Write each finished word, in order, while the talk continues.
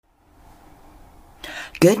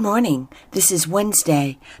Good morning. This is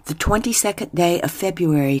Wednesday, the 22nd day of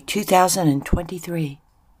February, 2023.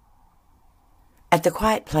 At the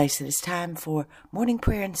Quiet Place, it is time for morning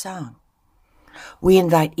prayer and song. We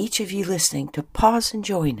invite each of you listening to pause and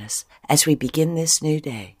join us as we begin this new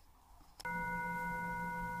day.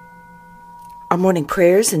 Our morning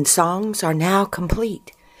prayers and songs are now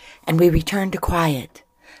complete, and we return to quiet,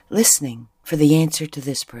 listening for the answer to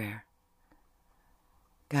this prayer.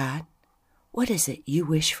 God, what is it you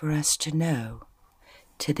wish for us to know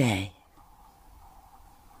today?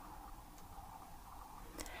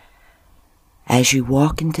 As you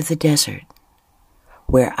walk into the desert,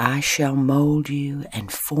 where I shall mold you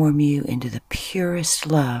and form you into the purest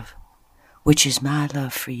love, which is my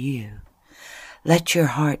love for you, let your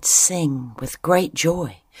heart sing with great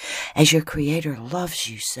joy as your Creator loves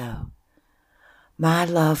you so. My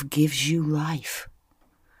love gives you life.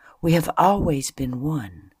 We have always been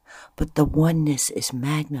one, but the oneness is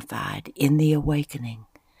magnified in the awakening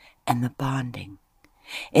and the bonding,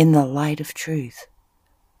 in the light of truth,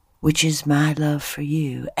 which is my love for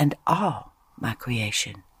you and all my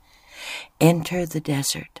creation. Enter the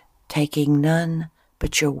desert, taking none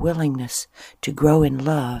but your willingness to grow in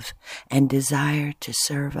love and desire to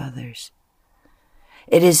serve others.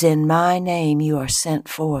 It is in my name you are sent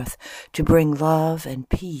forth to bring love and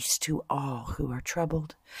peace to all who are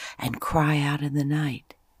troubled and cry out in the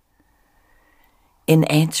night. In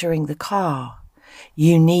answering the call,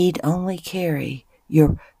 you need only carry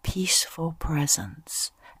your peaceful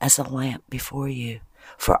presence as a lamp before you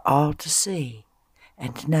for all to see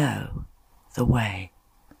and know the way.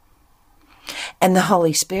 And the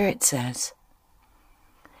Holy Spirit says,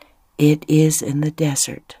 it is in the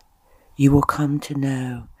desert you will come to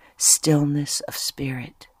know stillness of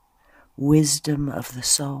spirit, wisdom of the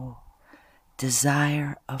soul,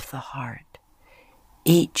 desire of the heart,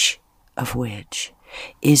 each of which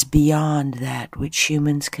is beyond that which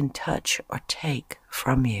humans can touch or take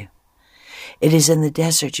from you. It is in the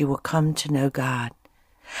desert you will come to know God,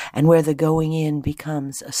 and where the going in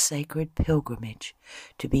becomes a sacred pilgrimage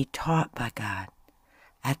to be taught by God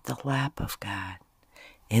at the lap of God.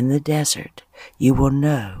 In the desert you will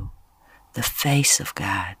know the face of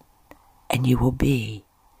God, and you will be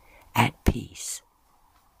at peace.